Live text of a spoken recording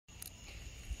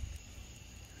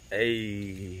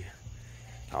Hey,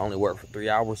 I only worked for 3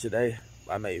 hours today.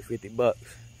 I made 50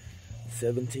 bucks,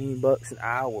 17 bucks an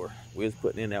hour. We was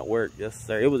putting in that work, yes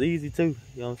sir. It was easy too,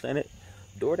 you know what I'm saying? It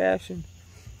door dashing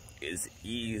is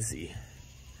easy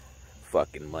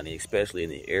fucking money, especially in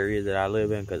the area that I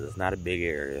live in, because it's not a big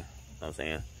area, you know what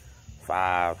I'm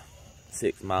saying?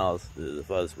 5-6 miles is the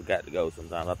furthest we got to go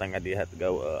sometimes. I think I did have to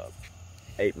go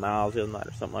 8 miles the other night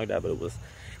or something like that, but it was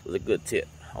a good tip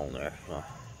on there.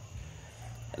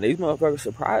 And these motherfuckers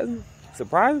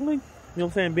surprisingly, you know what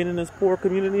I'm saying, being in this poor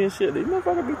community and shit, these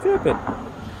motherfuckers be tipping.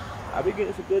 I be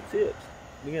getting some good tips.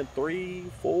 Be getting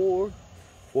 $3,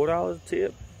 $4 a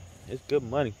tip. It's good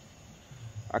money.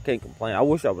 I can't complain. I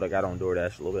wish I would have got on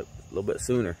DoorDash a little bit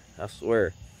sooner. I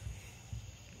swear.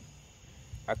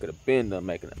 I could have been done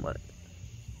making that money.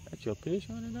 That's your fish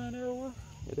running down there, what?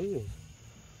 It is.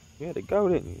 You had to go,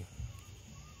 didn't you?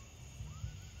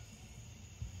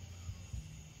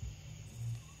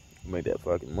 Made that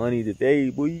fucking money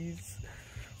today, boys.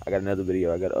 I got another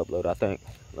video I gotta upload, I think.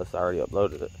 Unless I already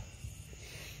uploaded it.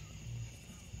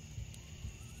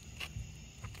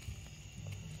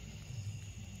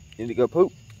 Need to go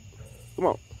poop. Come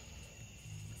on.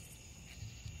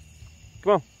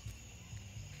 Come on.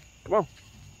 Come on.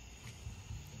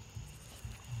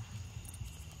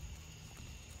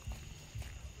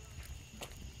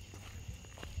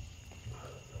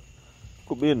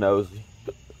 Quit being nosy.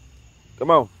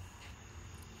 Come on.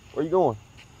 Where you going?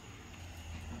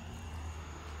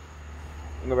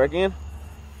 You go back in?